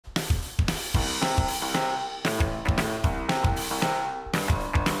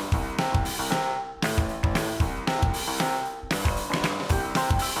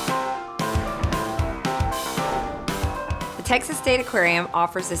Texas State Aquarium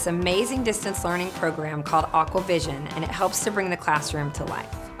offers this amazing distance learning program called Aquavision, and it helps to bring the classroom to life.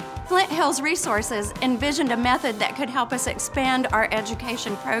 Flint Hills Resources envisioned a method that could help us expand our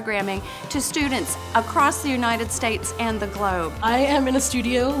education programming to students across the United States and the globe. I am in a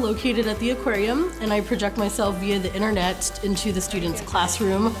studio located at the aquarium, and I project myself via the internet into the students'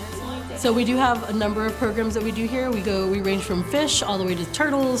 classroom. So we do have a number of programs that we do here. We range from fish all the way to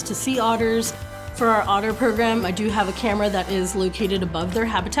turtles to sea otters. For our otter program, I do have a camera that is located above their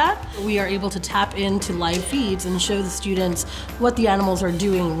habitat. We are able to tap into live feeds and show the students what the animals are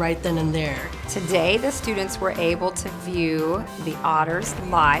doing right then and there. Today, the students were able to view the otters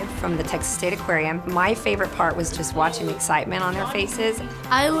live from the Texas State Aquarium. My favorite part was just watching the excitement on their faces.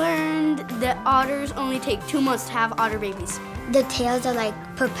 I learned that otters only take 2 months to have otter babies. The tails are like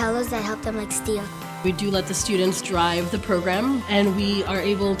propellers that help them like steal. We do let the students drive the program, and we are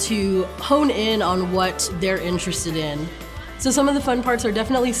able to hone in on what they're interested in. So some of the fun parts are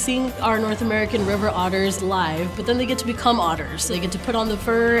definitely seeing our North American river otters live, but then they get to become otters. They get to put on the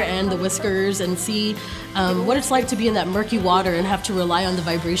fur and the whiskers and see what it's like to be in that murky water and have to rely on the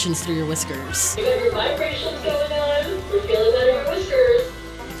vibrations through your whiskers. You got your vibrations going on, we're feeling that in your whiskers.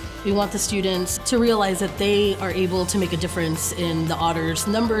 We want the students to realize that they are able to make a difference in the otters'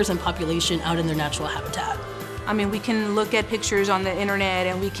 numbers and population out in their natural habitat. I mean, we can look at pictures on the internet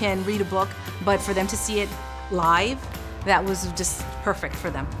and we can read a book, but for them to see it live, that was just perfect for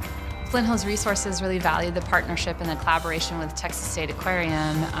them. Flint Hills Resources really valued the partnership and the collaboration with Texas State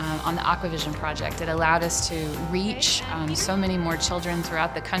Aquarium on the Aquavision project. It allowed us to reach so many more children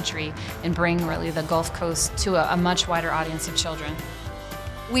throughout the country and bring really the Gulf Coast to a much wider audience of children.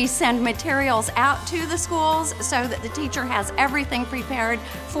 We send materials out to the schools so that the teacher has everything prepared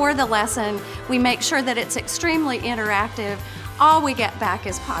for the lesson. We make sure that it's extremely interactive. All we get back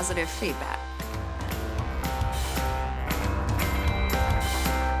is positive feedback.